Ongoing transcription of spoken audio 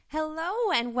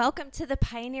Hello and welcome to the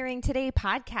Pioneering Today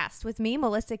podcast with me,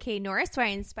 Melissa K. Norris, where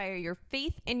I inspire your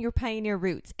faith and your pioneer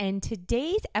roots. And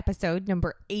today's episode,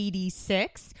 number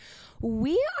 86,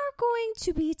 we are going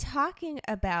to be talking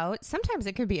about, sometimes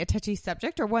it could be a touchy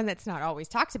subject or one that's not always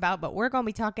talked about, but we're going to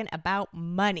be talking about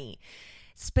money.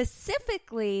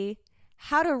 Specifically,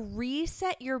 how to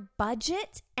reset your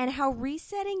budget and how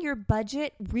resetting your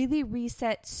budget really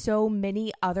resets so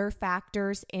many other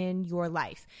factors in your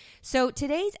life. So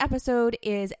today's episode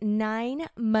is 9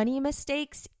 money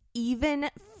mistakes even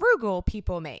frugal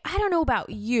people make. I don't know about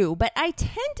you, but I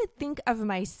tend to think of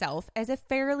myself as a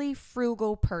fairly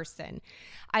frugal person.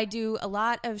 I do a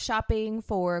lot of shopping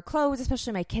for clothes,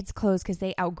 especially my kids' clothes, because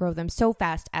they outgrow them so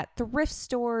fast at thrift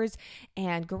stores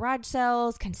and garage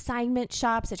sales, consignment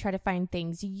shops. I try to find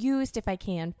things used if I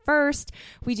can first.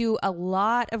 We do a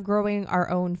lot of growing our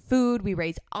own food. We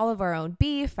raise all of our own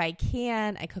beef. I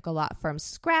cook a lot from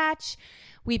scratch.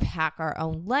 We pack our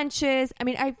own lunches. I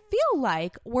mean, I feel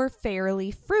like we're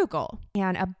fairly frugal,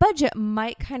 and a budget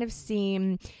might kind of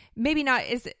seem maybe not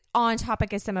as on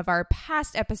topic as some of our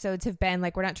past episodes have been.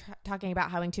 Like, we're not talking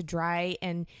about having to dry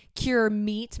and cure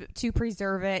meat to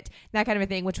preserve it, that kind of a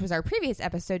thing, which was our previous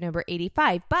episode, number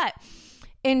 85. But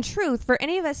in truth, for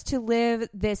any of us to live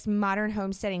this modern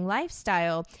homesteading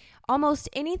lifestyle, almost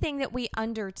anything that we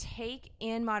undertake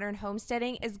in modern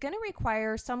homesteading is going to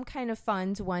require some kind of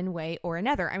funds one way or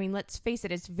another. I mean, let's face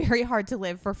it, it's very hard to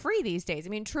live for free these days. I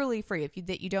mean, truly free. If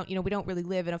you don't, we don't really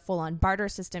live in a full-on barter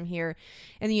system here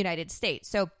in the United States.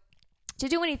 So to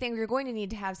do anything, you're going to need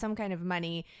to have some kind of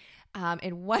money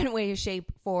in one way,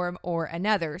 shape, form, or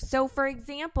another. So, for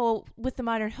example, with the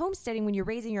modern homesteading, when you're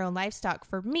raising your own livestock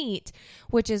for meat,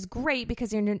 which is great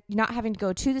because you're not having to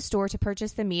go to the store to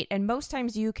purchase the meat, and most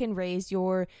times you can raise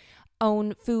your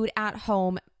own food at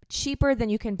home cheaper than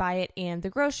you can buy it in the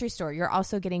grocery store. You're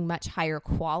also getting much higher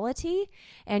quality,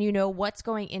 and you know what's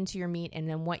going into your meat and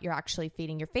then what you're actually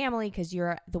feeding your family because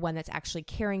you're the one that's actually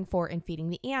caring for and feeding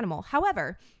the animal.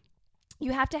 However,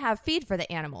 you have to have feed for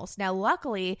the animals. Now,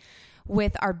 luckily,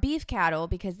 with our beef cattle,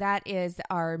 because that is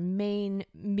our main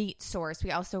meat source,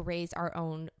 we also raise our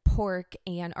own pork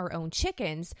and our own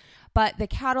chickens, but the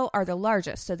cattle are the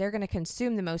largest, so they're going to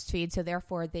consume the most feed, so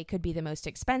therefore they could be the most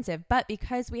expensive. But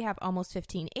because we have almost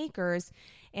 15 acres,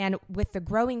 and with the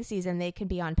growing season, they can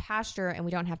be on pasture, and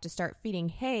we don't have to start feeding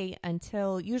hay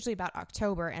until usually about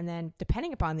October, and then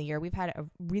depending upon the year, we've had a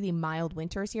really mild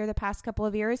winters here the past couple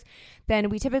of years, then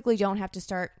we typically don't have to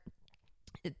start.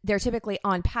 They're typically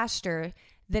on pasture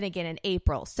then again in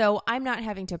April. So I'm not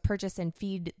having to purchase and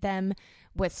feed them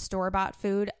with store-bought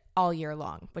food all year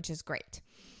long, which is great.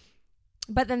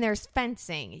 But then there's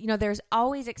fencing. There's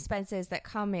always expenses that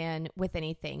come in with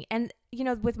anything. And,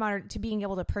 with modern, to being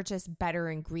able to purchase better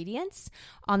ingredients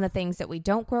on the things that we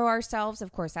don't grow ourselves,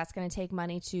 of course, that's going to take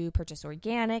money to purchase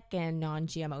organic and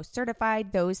non-GMO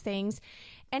certified, those things.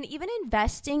 And even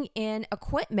investing in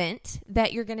equipment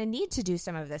that you're going to need to do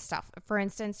some of this stuff. For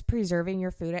instance, preserving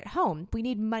your food at home. We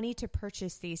need money to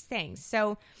purchase these things.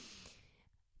 So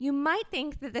you might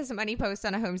think that this money post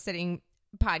on a homesteading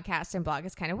podcast and blog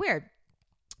is kind of weird.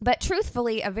 But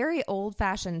truthfully, a very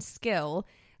old-fashioned skill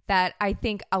that I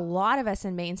think a lot of us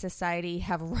in Maine society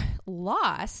have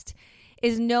lost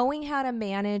is knowing how to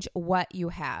manage what you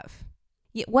have.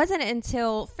 It wasn't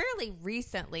until fairly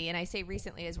recently, and I say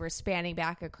recently as we're spanning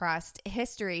back across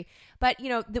history, but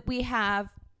that we have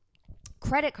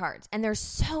credit cards, and there's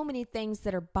so many things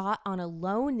that are bought on a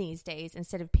loan these days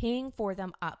instead of paying for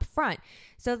them up front.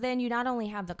 So then you not only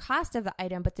have the cost of the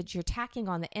item, but that you're tacking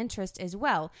on the interest as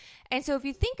well. And so if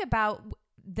you think about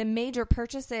the major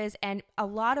purchases and a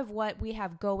lot of what we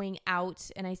have going out,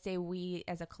 and I say we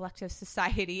as a collective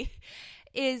society,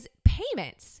 is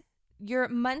payments. Your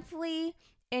monthly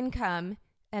income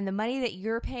and the money that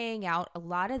you're paying out, a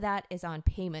lot of that is on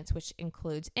payments, which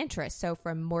includes interest. So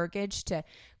from mortgage to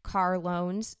car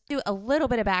loans. Do a little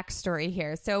bit of backstory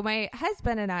here. So my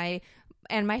husband and I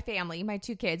and my family, my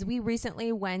 2 kids, we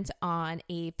recently went on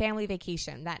a family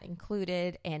vacation that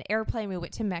included an airplane. We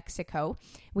went to Mexico.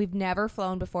 We've never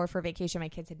flown before for vacation. My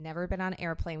kids had never been on an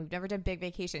airplane. We've never done big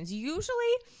vacations.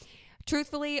 Usually,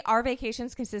 truthfully, our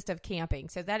vacations consist of camping.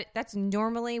 So that's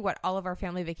normally what all of our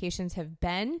family vacations have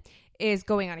been, is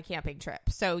going on a camping trip.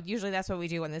 So usually that's what we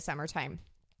do in the summertime.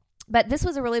 But this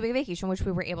was a really big vacation, which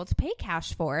we were able to pay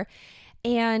cash for.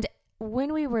 And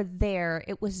when we were there,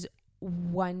 it was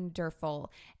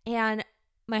wonderful. And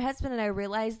my husband and I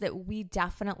realized that we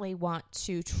definitely want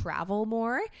to travel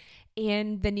more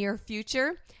in the near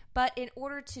future. But in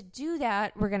order to do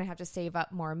that, we're going to have to save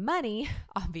up more money,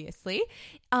 obviously,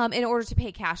 in order to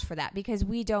pay cash for that, because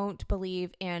we don't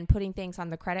believe in putting things on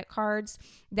the credit cards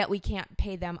that we can't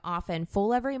pay them off in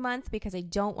full every month, because I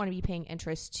don't want to be paying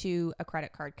interest to a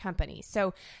credit card company.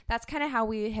 So that's kind of how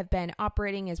we have been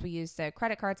operating, as we use the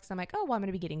credit cards, because I'm like, oh, well, I'm going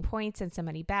to be getting points and some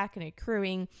money back and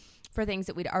accruing for things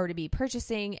that we'd already be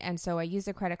purchasing. And so I use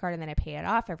the credit card and then I pay it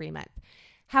off every month.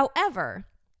 However,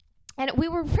 and we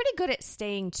were pretty good at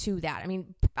staying to that. I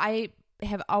mean, I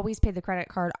have always paid the credit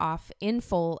card off in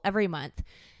full every month,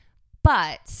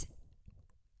 but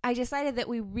I decided that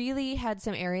we really had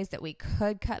some areas that we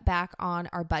could cut back on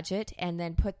our budget and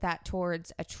then put that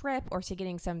towards a trip or to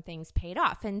getting some things paid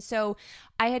off. And so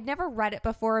I had never read it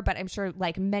before, but I'm sure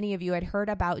like many of you had heard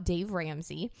about Dave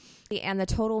Ramsey and the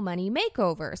Total Money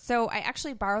Makeover. So I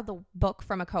actually borrowed the book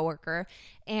from a coworker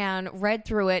and read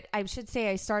through it. I should say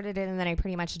I started it and then I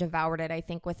pretty much devoured it. I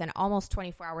think within almost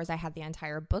 24 hours, I had the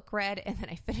entire book read, and then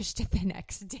I finished it the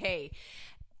next day.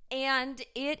 And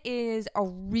it is a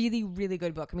really, really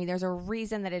good book. I mean, there's a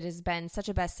reason that it has been such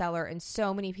a bestseller, and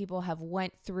so many people have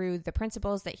went through the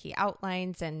principles that he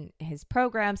outlines and his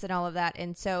programs and all of that.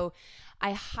 And so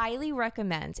I highly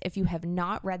recommend, if you have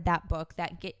not read that book,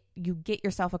 that you get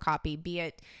yourself a copy, be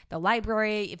it the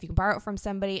library, if you can borrow it from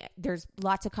somebody. There's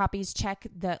lots of copies. Check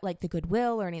the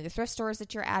Goodwill or any of the thrift stores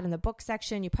that you're at in the book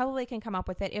section. You probably can come up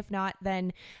with it. If not,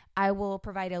 then I will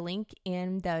provide a link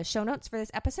in the show notes for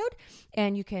this episode,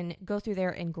 and you can go through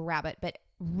there and grab it. But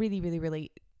really, really,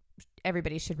 really,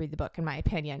 everybody should read the book, in my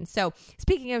opinion. So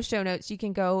speaking of show notes, you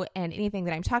can go, and anything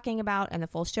that I'm talking about and the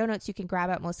full show notes you can grab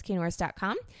at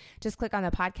melissaknorris.com. Just click on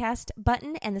the podcast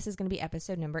button, and this is going to be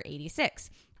episode number 86.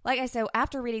 Like I said,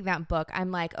 after reading that book, I'm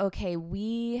like, okay,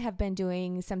 we have been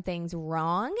doing some things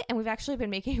wrong, and we've actually been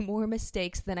making more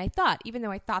mistakes than I thought, even though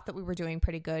I thought that we were doing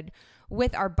pretty good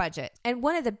with our budget. And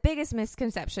one of the biggest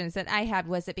misconceptions that I had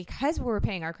was that because we were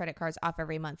paying our credit cards off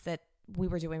every month, that we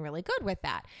were doing really good with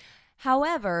that.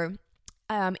 However,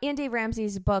 in Dave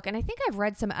Ramsey's book, and I think I've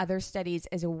read some other studies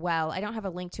as well, I don't have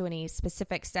a link to any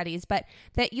specific studies, but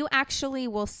that you actually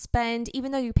will spend,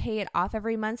 even though you pay it off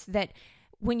every month, that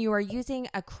when you are using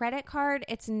a credit card,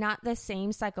 it's not the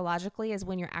same psychologically as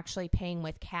when you're actually paying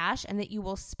with cash, and that you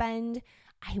will spend,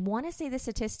 I want to say the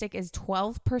statistic is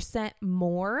 12%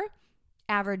 more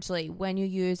averagely when you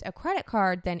use a credit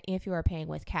card than if you are paying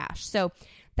with cash. So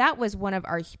that was one of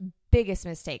our biggest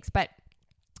mistakes. But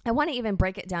I want to even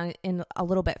break it down in a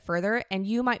little bit further, and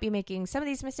you might be making some of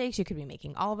these mistakes. You could be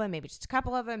making all of them, maybe just a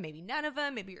couple of them, maybe none of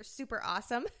them, maybe you're super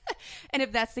awesome. And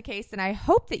if that's the case, then I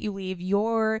hope that you leave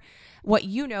what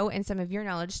you know and some of your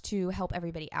knowledge to help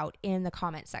everybody out in the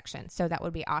comment section. So that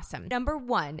would be awesome. Number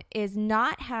one is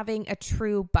not having a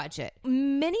true budget.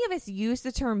 Many of us use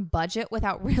the term budget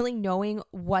without really knowing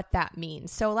what that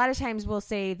means. So a lot of times we'll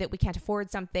say that we can't afford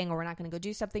something, or we're not going to go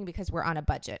do something because we're on a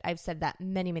budget. I've said that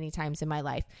many, many times in my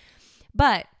life.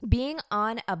 But being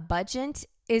on a budget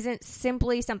isn't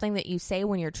simply something that you say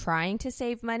when you're trying to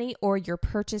save money or you're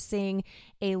purchasing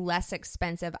a less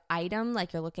expensive item,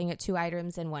 like you're looking at two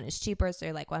items and one is cheaper. So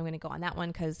you're like, well, I'm going to go on that one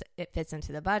because it fits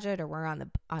into the budget, or we're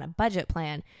on a budget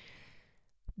plan.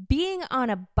 Being on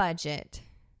a budget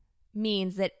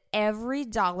means that every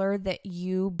dollar that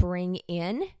you bring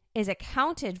in is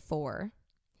accounted for,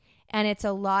 and it's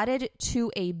allotted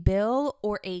to a bill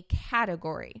or a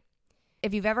category.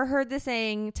 If you've ever heard the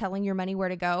saying, telling your money where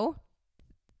to go,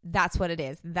 that's what it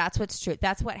is. That's what's true.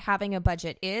 That's what having a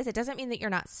budget is. It doesn't mean that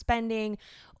you're not spending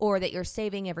or that you're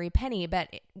saving every penny. But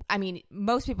I mean,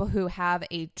 most people who have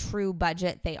a true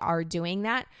budget, they are doing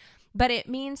that. But it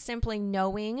means simply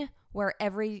knowing where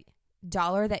every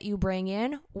dollar that you bring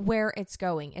in, where it's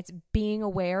going. It's being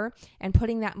aware and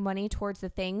putting that money towards the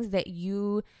things that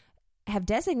you have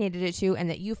designated it to and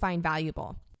that you find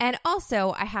valuable. And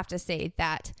also, I have to say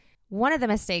that one of the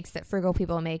mistakes that frugal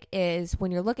people make is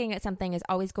when you're looking at something is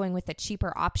always going with the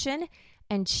cheaper option,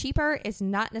 and cheaper is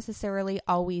not necessarily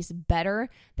always better.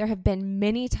 There have been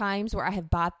many times where I have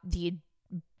bought the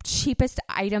cheapest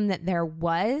item that there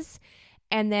was,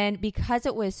 and then because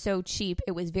it was so cheap,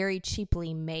 it was very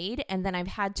cheaply made, and then I've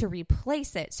had to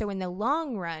replace it. So in the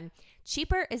long run,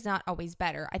 cheaper is not always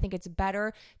better. I think it's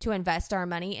better to invest our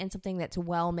money in something that's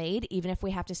well made, even if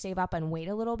we have to save up and wait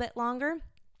a little bit longer.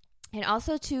 And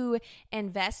also to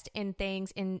invest in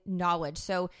things in knowledge.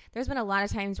 So there's been a lot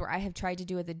of times where I have tried to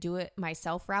do the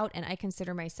do-it-myself route, and I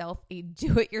consider myself a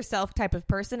do-it-yourself type of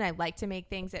person. I like to make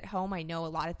things at home. I know a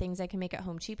lot of things I can make at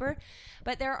home cheaper,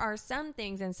 but there are some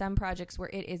things and some projects where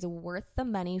it is worth the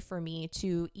money for me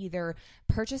to either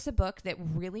purchase a book that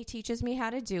really teaches me how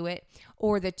to do it,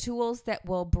 or the tools that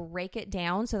will break it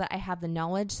down so that I have the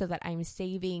knowledge so that I'm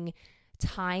saving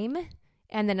time.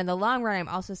 And then in the long run, I'm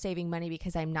also saving money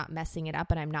because I'm not messing it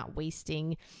up and I'm not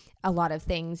wasting a lot of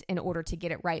things in order to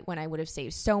get it right, when I would have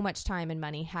saved so much time and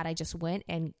money had I just went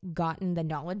and gotten the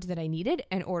knowledge that I needed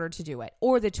in order to do it,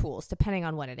 or the tools, depending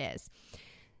on what it is.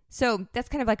 So that's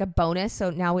kind of like a bonus. So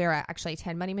now we are at actually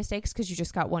 10 money mistakes because you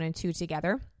just got 1 and 2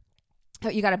 together.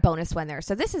 You got a bonus one there.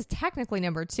 So this is technically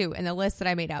number 2 in the list that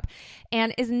I made up,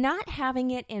 and is not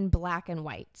having it in black and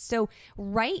white. So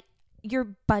write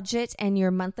your budget and your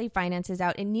monthly finances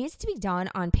out. It needs to be done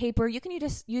on paper. You can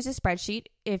use a spreadsheet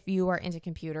if you are into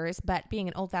computers, but being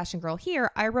an old-fashioned girl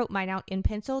here, I wrote mine out in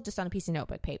pencil just on a piece of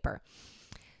notebook paper.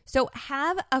 So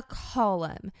have a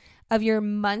column of your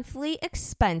monthly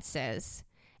expenses,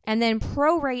 and then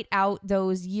prorate out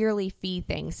those yearly fee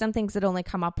things. Some things that only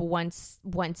come up once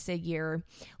a year,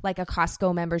 like a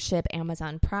Costco membership,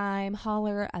 Amazon Prime,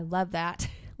 Holler. I love that.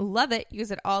 Love it.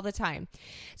 Use it all the time.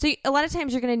 So a lot of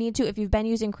times you're going to need to, if you've been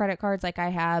using credit cards like I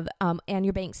have, and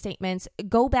your bank statements,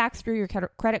 go back through your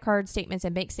credit card statements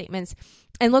and bank statements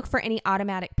and look for any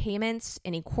automatic payments,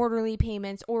 any quarterly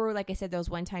payments, or like I said, those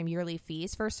one-time yearly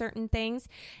fees for certain things.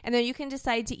 And then you can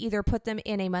decide to either put them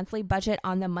in a monthly budget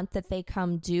on the month that they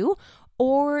come due,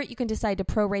 or you can decide to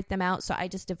prorate them out. So I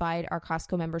just divide our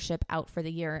Costco membership out for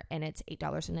the year, and it's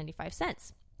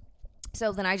 $8.95.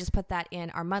 So then I just put that in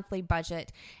our monthly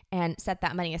budget and set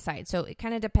that money aside. So it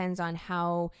kind of depends on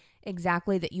how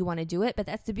exactly that you want to do it. But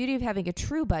that's the beauty of having a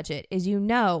true budget, is you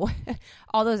know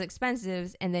all those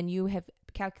expenses, and then you have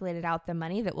calculated out the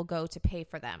money that will go to pay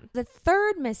for them. The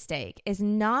third mistake is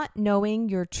not knowing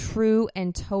your true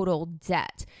and total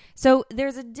debt. So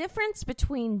there's a difference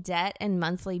between debt and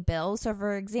monthly bills. So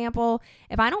for example,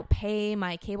 if I don't pay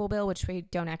my cable bill, which we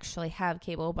don't actually have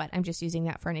cable, but I'm just using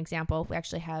that for an example. We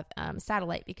actually have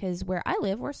satellite, because where I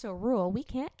live, we're so rural, we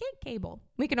can't get cable.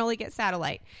 We can only get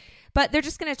satellite. But they're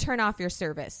just going to turn off your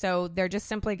service. So they're just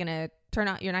simply going to turn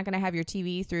on, you're not going to have your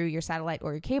TV through your satellite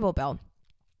or your cable bill.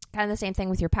 Kind of the same thing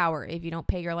with your power. If you don't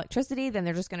pay your electricity, then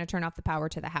they're just going to turn off the power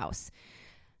to the house.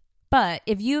 But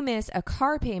if you miss a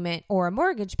car payment or a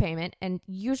mortgage payment, and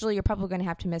usually you're probably going to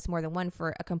have to miss more than one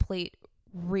for a complete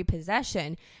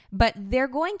repossession, but they're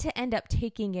going to end up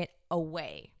taking it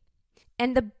away.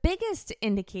 And the biggest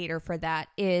indicator for that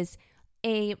is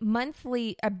a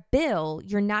bill,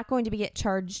 you're not going to get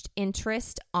charged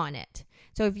interest on it.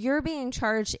 So if you're being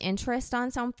charged interest on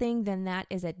something, then that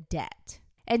is a debt.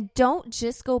 And don't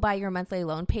just go by your monthly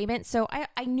loan payment. So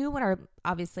I knew what I'm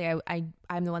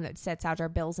the one that sets out our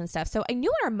bills and stuff. So I knew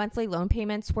what our monthly loan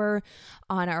payments were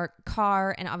on our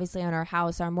car and obviously on our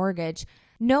house, our mortgage.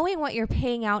 Knowing what you're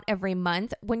paying out every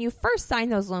month, when you first sign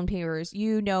those loan papers,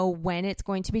 you know when it's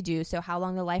going to be due. So how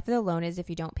long the life of the loan is if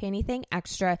you don't pay anything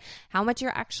extra, how much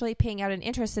you're actually paying out in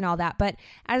interest and all that. But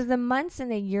as the months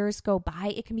and the years go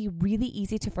by, it can be really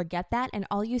easy to forget that. And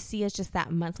all you see is just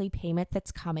that monthly payment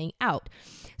that's coming out.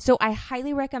 So I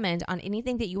highly recommend on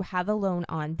anything that you have a loan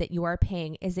on that you are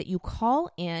paying is that you call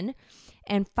in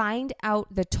and find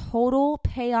out the total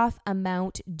payoff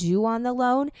amount due on the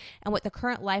loan and what the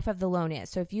current life of the loan is.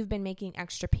 So if you've been making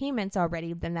extra payments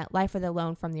already, then that life of the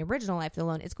loan from the original life of the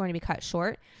loan is going to be cut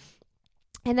short.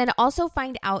 And then also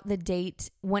find out the date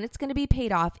when it's going to be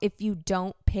paid off if you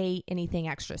don't pay anything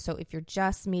extra. So if you're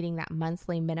just meeting that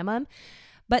monthly minimum.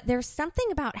 But there's something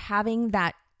about having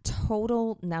that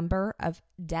total number of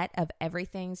debt of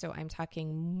everything. So I'm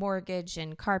talking mortgage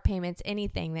and car payments,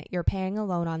 anything that you're paying a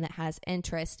loan on that has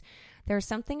interest. There's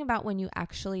something about when you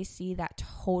actually see that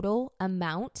total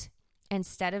amount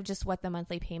instead of just what the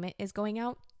monthly payment is going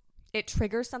out. It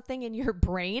triggers something in your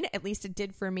brain, at least it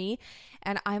did for me.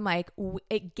 And I'm like,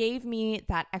 it gave me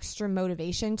that extra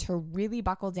motivation to really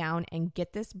buckle down and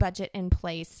get this budget in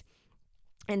place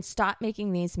and stop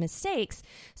making these mistakes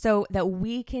so that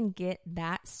we can get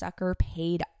that sucker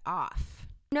paid off.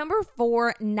 Number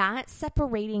 4, not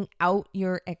separating out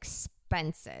your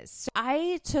expenses.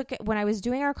 So when I was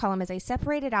doing our column, I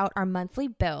separated out our monthly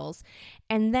bills.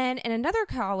 And then in another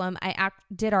column, I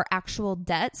did our actual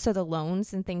debt, so the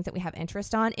loans and things that we have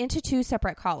interest on, into 2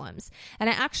 separate columns. And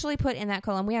I actually put in that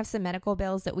column, we have some medical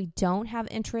bills that we don't have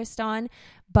interest on,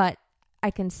 but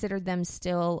I considered them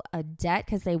still a debt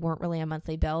because they weren't really a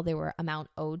monthly bill. They were amount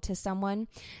owed to someone.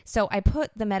 So I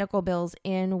put the medical bills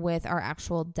in with our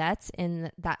actual debts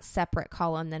in that separate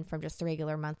column than from just the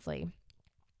regular monthly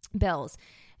bills.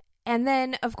 And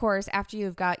then, of course, after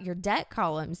you've got your debt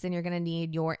columns, then you're going to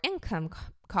need your income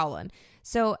column.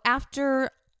 So after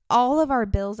all of our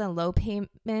bills and loan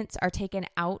payments are taken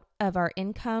out of our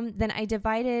income, then I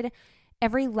divided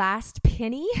every last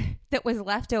penny that was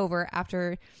left over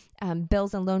after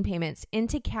bills and loan payments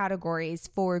into categories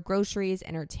for groceries,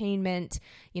 entertainment,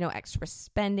 extra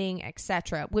spending,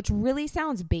 etc., which really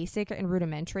sounds basic and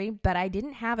rudimentary, but I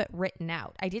didn't have it written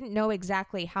out. I didn't know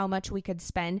exactly how much we could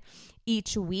spend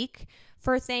each week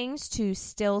for things to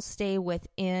still stay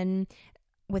within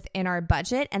our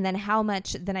budget, and then how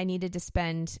much then I needed to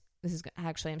spend.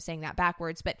 I'm saying that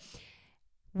backwards, but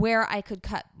where I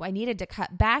needed to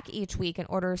cut back each week in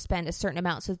order to spend a certain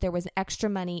amount so that there was extra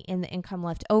money in the income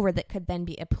left over that could then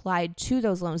be applied to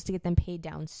those loans to get them paid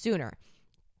down sooner.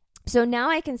 So now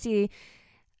I can see,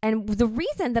 and the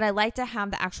reason that I like to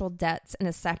have the actual debts in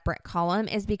a separate column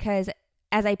is because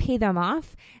as I pay them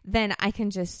off, then I can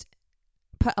just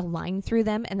put a line through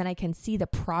them and then I can see the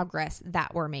progress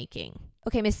that we're making.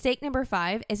 Okay, mistake number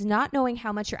 5 is not knowing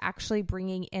how much you're actually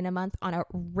bringing in a month on a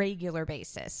regular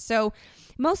basis. So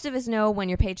most of us know when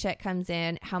your paycheck comes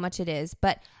in how much it is,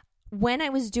 but when I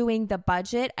was doing the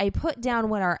budget, I put down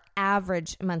what our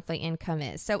average monthly income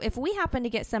is. So if we happen to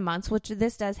get some months, which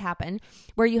this does happen,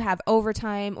 where you have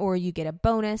overtime or you get a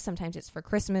bonus, sometimes it's for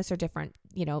Christmas or different,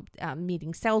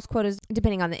 meeting sales quotas,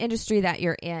 depending on the industry that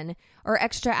you're in, or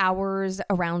extra hours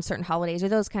around certain holidays or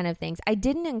those kind of things. I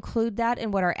didn't include that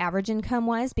in what our average income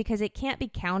was because it can't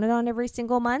be counted on every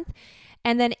single month.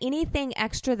 And then anything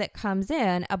extra that comes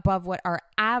in above what our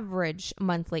average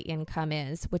monthly income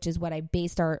is, which is what I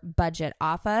based our budget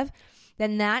off of,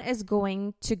 then that is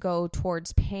going to go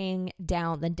towards paying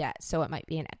down the debt. So it might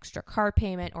be an extra car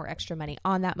payment or extra money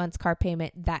on that month's car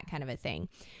payment, that kind of a thing.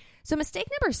 So mistake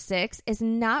number 6 is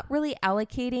not really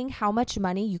allocating how much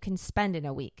money you can spend in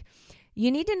a week.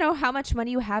 You need to know how much money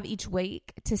you have each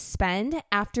week to spend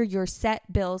after your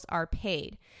set bills are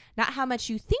paid. Not how much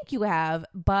you think you have,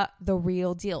 but the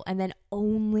real deal. And then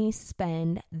only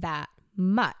spend that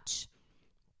much.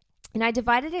 And I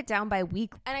divided it down by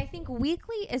week. And I think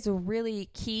weekly is really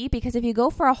key because if you go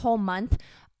for a whole month,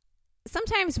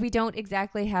 sometimes we don't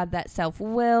exactly have that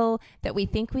self-will that we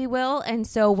think we will. And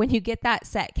so when you get that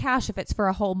set cash, if it's for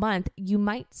a whole month, you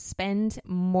might spend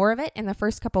more of it in the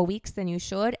first couple of weeks than you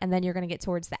should. And then you're going to get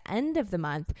towards the end of the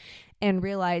month and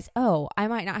realize, oh, I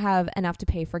might not have enough to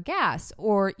pay for gas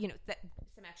or,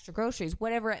 some extra groceries,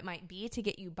 whatever it might be to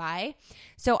get you by.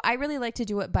 So I really like to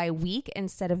do it by week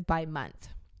instead of by month.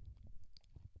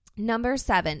 Number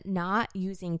 7, not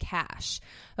using cash.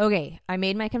 Okay, I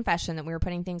made my confession that we were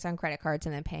putting things on credit cards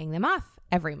and then paying them off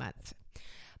every month.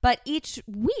 But each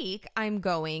week I'm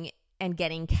going and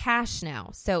getting cash now.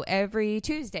 So every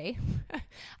Tuesday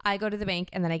I go to the bank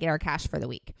and then I get our cash for the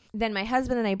week. Then my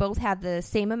husband and I both have the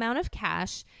same amount of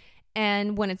cash.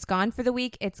 And when it's gone for the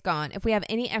week, it's gone. If we have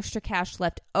any extra cash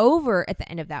left over at the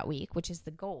end of that week, which is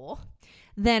the goal,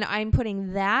 then I'm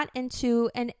putting that into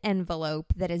an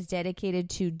envelope that is dedicated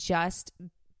to just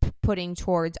putting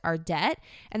towards our debt.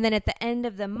 And then at the end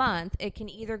of the month, it can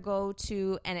either go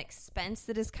to an expense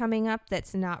that is coming up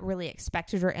that's not really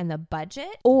expected or in the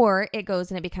budget, or it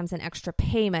goes and it becomes an extra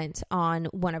payment on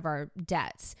one of our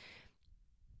debts.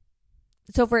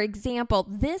 So for example,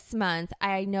 this month,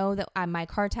 I know that my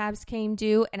car tabs came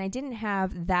due and I didn't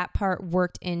have that part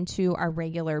worked into our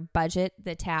regular budget,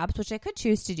 the tabs, which I could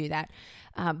choose to do that.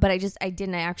 But I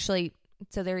didn't.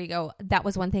 So there you go. That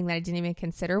was one thing that I didn't even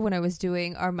consider when I was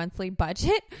doing our monthly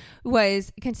budget,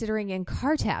 was considering in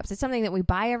car tabs. It's something that we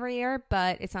buy every year,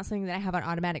 but it's not something that I have on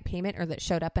automatic payment or that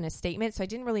showed up in a statement. So I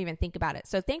didn't really even think about it.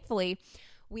 So thankfully,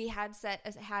 we had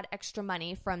extra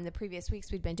money from the previous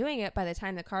weeks we'd been doing it by the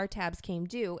time the car tabs came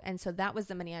due. And so that was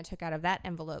the money I took out of that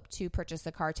envelope to purchase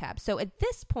the car tabs. So at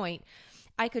this point,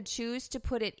 I could choose to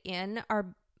put it in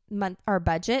our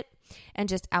budget and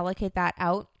just allocate that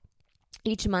out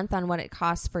each month on what it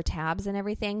costs for tabs and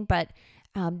everything. But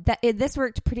this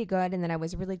worked pretty good. And then I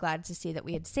was really glad to see that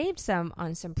we had saved some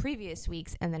on some previous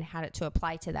weeks and then had it to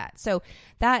apply to that. So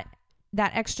that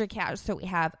extra cash that we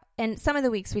have, and some of the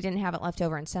weeks we didn't have it left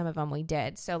over and some of them we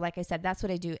did. So like I said, that's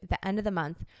what I do at the end of the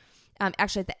month.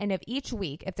 Actually, at the end of each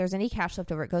week, if there's any cash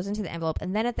left over, it goes into the envelope.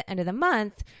 And then at the end of the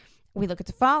month, we look at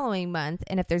the following month.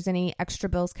 And if there's any extra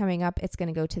bills coming up, it's going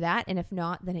to go to that. And if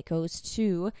not, then it goes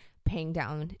to paying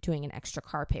down, doing an extra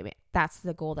car payment. That's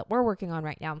the goal that we're working on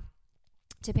right now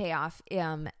to pay off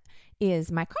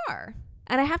is my car.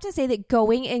 And I have to say that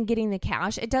going and getting the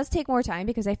cash, it does take more time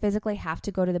because I physically have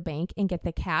to go to the bank and get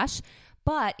the cash,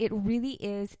 but it really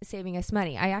is saving us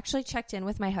money. I actually checked in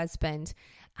with my husband.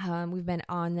 We've been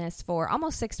on this for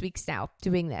almost 6 weeks now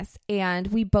doing this, and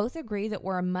we both agree that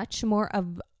we're much more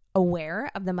aware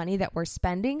of the money that we're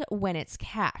spending when it's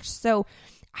cash. So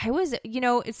I was,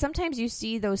 sometimes you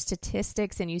see those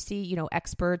statistics and you see,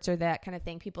 experts or that kind of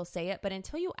thing, people say it, but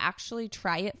until you actually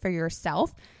try it for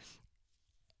yourself,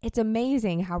 it's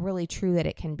amazing how really true that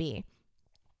it can be.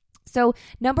 So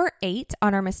number 8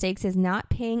 on our mistakes is not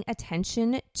paying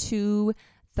attention to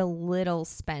the little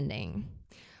spending.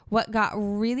 What got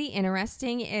really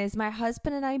interesting is my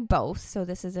husband and I both, so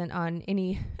this isn't on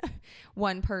any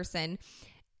one person,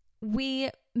 we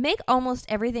make almost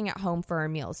everything at home for our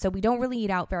meals. So we don't really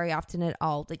eat out very often at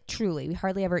all. Like truly, we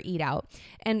hardly ever eat out.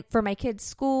 And for my kids'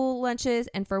 school lunches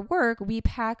and for work, we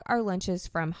pack our lunches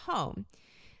from home.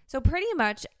 So pretty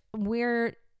much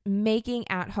we're making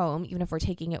at home, even if we're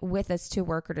taking it with us to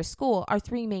work or to school, our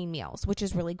 3 main meals, which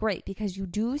is really great because you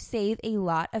do save a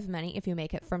lot of money if you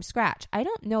make it from scratch. I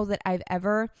don't know that I've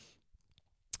ever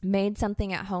made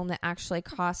something at home that actually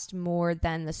cost more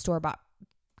than the store-bought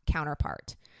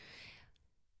counterpart.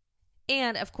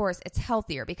 And of course, it's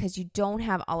healthier because you don't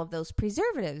have all of those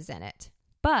preservatives in it.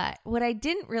 But what I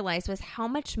didn't realize was how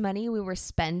much money we were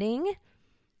spending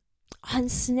on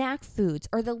snack foods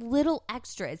or the little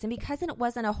extras. And because it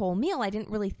wasn't a whole meal, I didn't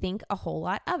really think a whole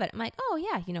lot of it. I'm like, oh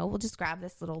yeah, we'll just grab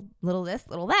this little this,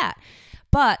 little that.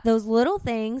 But those little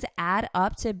things add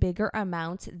up to bigger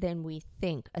amounts than we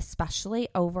think, especially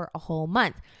over a whole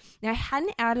month. Now, I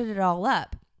hadn't added it all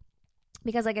up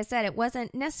because like I said, it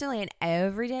wasn't necessarily an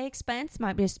everyday expense,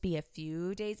 might just be a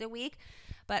few days a week.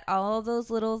 But all of those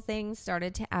little things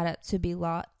started to add up to be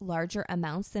larger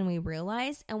amounts than we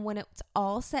realized. And when it's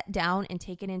all set down and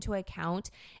taken into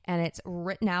account and it's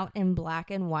written out in black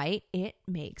and white, it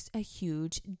makes a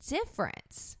huge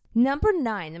difference. Number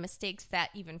 9, the mistakes that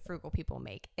even frugal people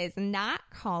make is not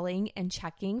calling and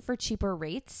checking for cheaper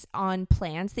rates on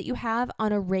plans that you have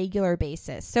on a regular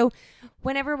basis. So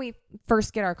whenever we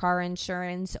first get our car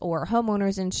insurance or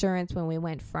homeowners insurance, when we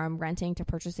went from renting to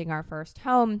purchasing our first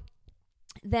home,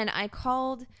 then I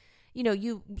called,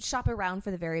 you shop around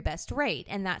for the very best rate.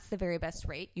 And that's the very best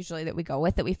rate usually that we go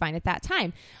with that we find at that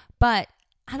time. But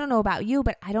I don't know about you,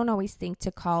 but I don't always think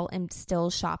to call and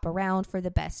still shop around for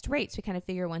the best rates. We kind of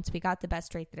figure once we got the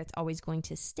best rate that it's always going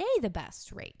to stay the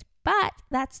best rate. But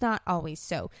that's not always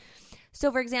so.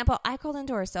 So for example, I called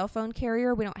into our cell phone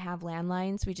carrier. We don't have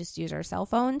landlines. We just use our cell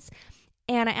phones.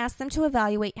 And I asked them to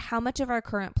evaluate how much of our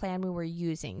current plan we were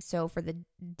using. So for the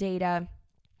data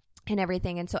and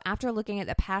everything. And so after looking at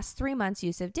the past 3 months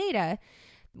use of data,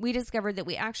 we discovered that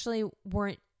we actually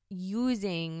weren't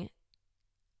using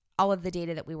all of the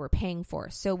data that we were paying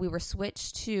for. So we were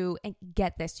switched to, and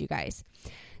get this, you guys.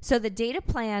 So the data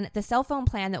plan, the cell phone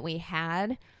plan that we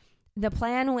had, the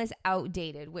plan was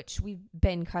outdated, which we've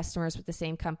been customers with the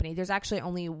same company. There's actually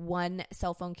only one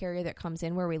cell phone carrier that comes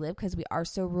in where we live because we are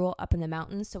so rural up in the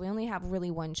mountains. So we only have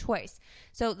really one choice.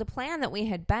 So the plan that we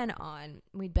had been on,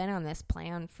 we'd been on this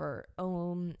plan for,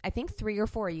 I think 3 or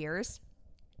 4 years.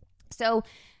 So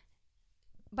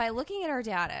by looking at our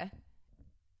data,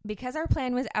 because our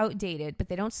plan was outdated, but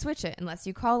they don't switch it unless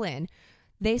you call in,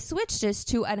 they switched us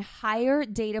to a higher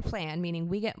data plan, meaning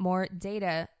we get more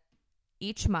data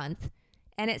each month,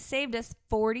 and it saved us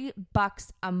 $40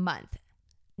 a month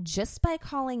just by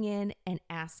calling in and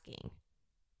asking.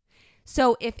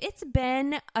 So if it's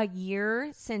been a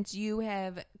year since you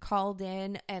have called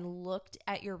in and looked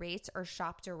at your rates or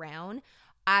shopped around,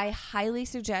 I highly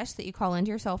suggest that you call into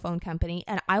your cell phone company,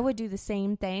 and I would do the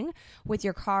same thing with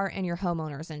your car and your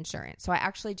homeowner's insurance. So I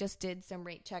actually just did some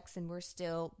rate checks, and we're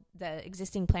still, the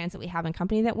existing plans that we have in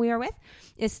company that we are with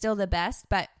is still the best,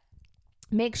 but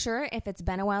make sure if it's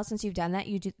been a while since you've done that,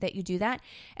 you do that.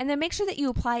 And then make sure that you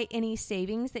apply any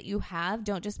savings that you have.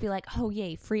 Don't just be like, oh,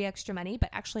 yay, free extra money, but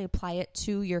actually apply it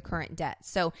to your current debt.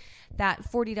 So that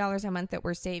 $40 a month that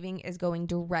we're saving is going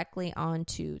directly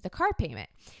onto the car payment.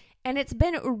 And it's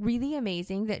been really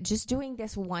amazing that just doing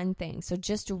this one thing, so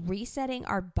just resetting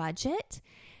our budget,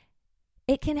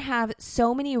 it can have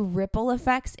so many ripple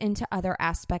effects into other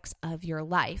aspects of your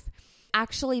life.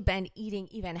 Actually been eating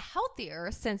even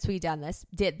healthier since we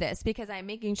did this because I'm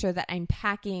making sure that I'm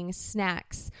packing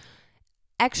snacks,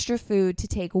 extra food to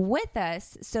take with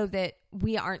us so that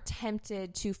we aren't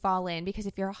tempted to fall in, because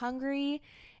if you're hungry,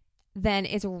 then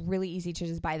it's really easy to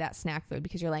just buy that snack food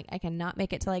because you're like, I cannot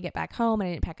make it till I get back home and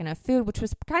I didn't pack enough food, which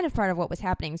was kind of part of what was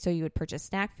happening. So you would purchase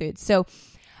snack food. So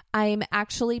I'm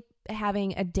actually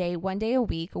having one day a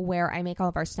week where I make all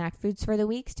of our snack foods for the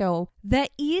week. So the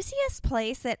easiest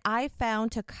place that I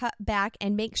found to cut back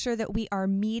and make sure that we are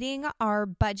meeting our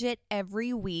budget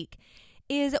every week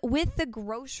is with the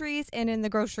groceries and in the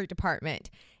grocery department.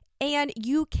 And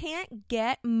you can't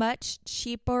get much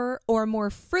cheaper or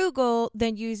more frugal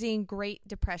than using Great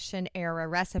Depression era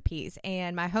recipes.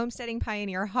 And my homesteading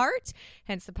pioneer heart,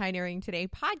 hence the Pioneering Today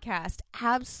podcast,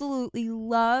 absolutely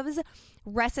loves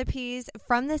recipes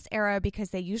from this era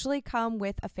because they usually come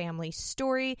with a family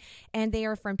story and they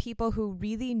are from people who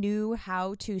really knew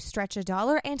how to stretch a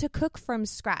dollar and to cook from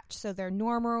scratch. So they're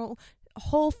normal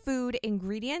whole food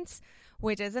ingredients,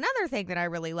 which is another thing that I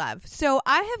really love. So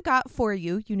I have got for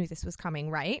you, you knew this was coming,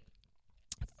 right?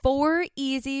 4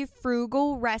 easy,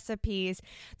 frugal recipes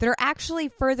that are actually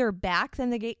further back than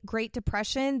the Great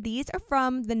Depression. These are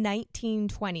from the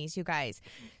 1920s, you guys.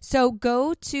 So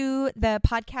go to the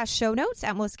podcast show notes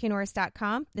at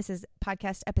melissaknorris.com. This is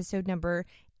podcast episode number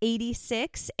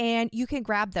 86, and you can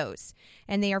grab those.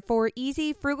 And they are 4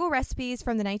 easy, frugal recipes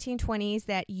from the 1920s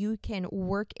that you can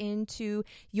work into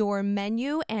your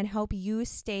menu and help you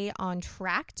stay on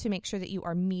track to make sure that you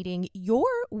are meeting your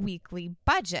weekly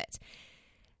budget.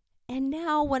 And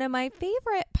now one of my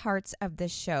favorite parts of the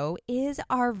show is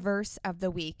our verse of the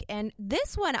week. And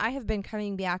this one I have been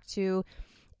coming back to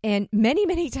and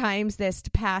many times this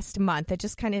past month. It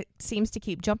just kind of seems to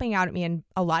keep jumping out at me in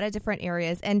a lot of different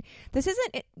areas. And this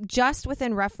isn't just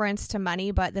within reference to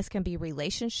money, but this can be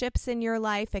relationships in your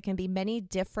life. It can be many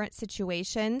different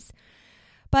situations.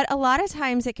 But a lot of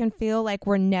times it can feel like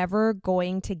we're never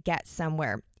going to get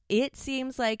somewhere. It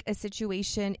seems like a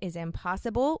situation is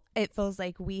impossible. It feels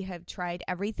like we have tried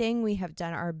everything. We have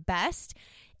done our best.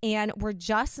 And we're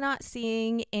just not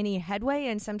seeing any headway,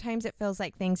 and sometimes it feels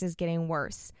like things is getting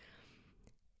worse.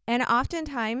 And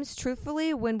oftentimes,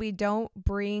 truthfully, when we don't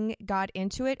bring God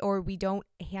into it or we don't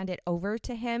hand it over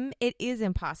to Him, it is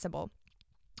impossible.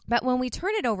 But when we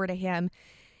turn it over to Him,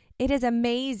 it is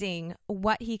amazing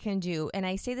what He can do. And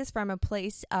I say this from a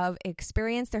place of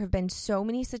experience. There have been so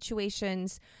many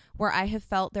situations where I have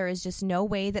felt there is just no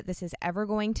way that this is ever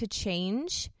going to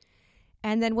change.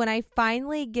 And then when I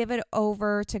finally give it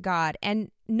over to God,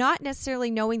 and not necessarily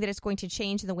knowing that it's going to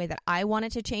change in the way that I want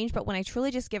it to change, but when I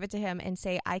truly just give it to Him and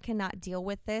say, I cannot deal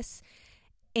with this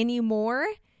anymore,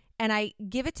 and I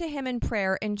give it to Him in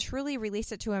prayer and truly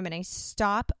release it to Him, and I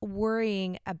stop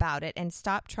worrying about it and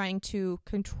stop trying to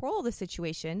control the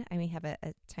situation. I may have a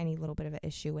tiny little bit of an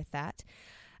issue with that.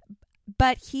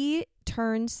 But He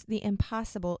turns the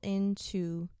impossible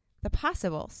into the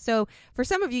possible. So for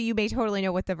some of you, you may totally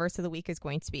know what the verse of the week is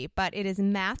going to be, but it is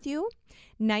Matthew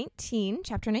 19,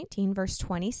 chapter 19, verse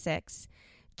 26.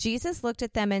 Jesus looked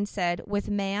at them and said, with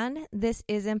man, this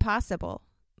is impossible,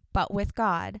 but with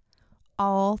God,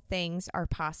 all things are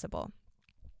possible.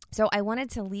 So I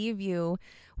wanted to leave you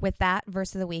with that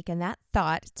verse of the week and that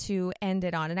thought to end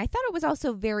it on. And I thought it was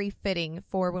also very fitting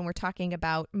for when we're talking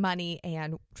about money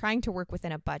and trying to work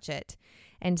within a budget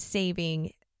and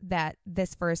saving, that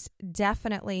this verse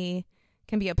definitely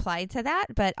can be applied to that,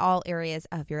 but all areas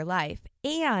of your life.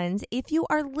 And if you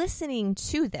are listening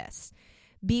to this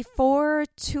before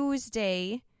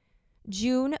Tuesday,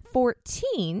 June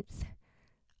 14th,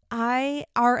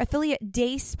 our affiliate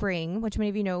Dayspring, which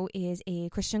many of you know is a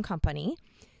Christian company,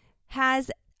 has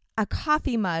a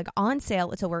coffee mug on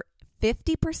sale. It's over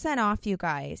 50% off, you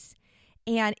guys.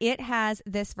 And it has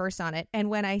this verse on it. And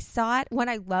when I saw it,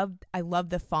 I love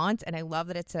the font and I love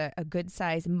that it's a good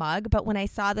size mug. But when I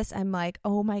saw this, I'm like,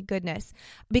 oh my goodness,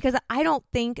 because I don't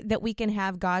think that we can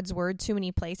have God's word too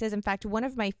many places. In fact, one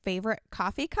of my favorite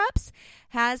coffee cups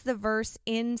has the verse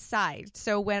inside.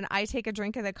 So when I take a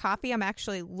drink of the coffee, I'm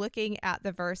actually looking at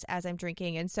the verse as I'm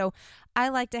drinking. And so I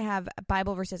like to have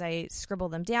Bible verses. I scribble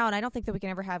them down. I don't think that we can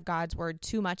ever have God's word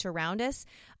too much around us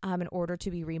in order to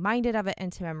be reminded of it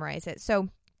and to memorize it. So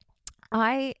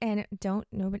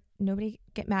nobody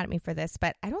get mad at me for this,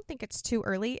 but I don't think it's too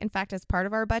early. In fact, as part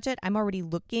of our budget, I'm already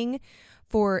looking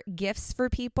for gifts for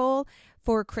people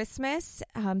for Christmas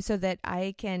so that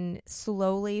I can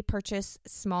slowly purchase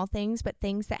small things, but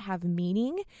things that have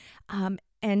meaning.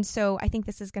 And so I think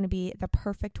this is going to be the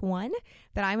perfect one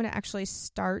that I'm going to actually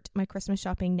start my Christmas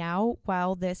shopping now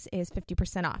while this is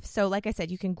 50% off. So like I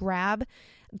said, you can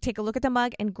take a look at the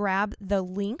mug and grab the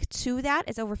link to that.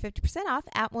 It's over 50% off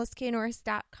at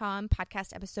melissaknorris.com,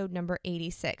 podcast episode number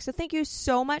 86. So thank you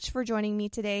so much for joining me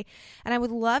today. And I would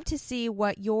love to see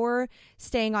what your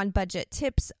staying on budget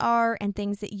tips are and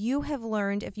things that you have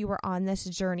learned if you were on this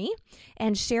journey,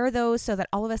 and share those so that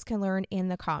all of us can learn in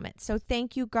the comments. So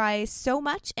thank you guys so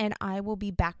much, and I will be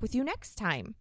back with you next time.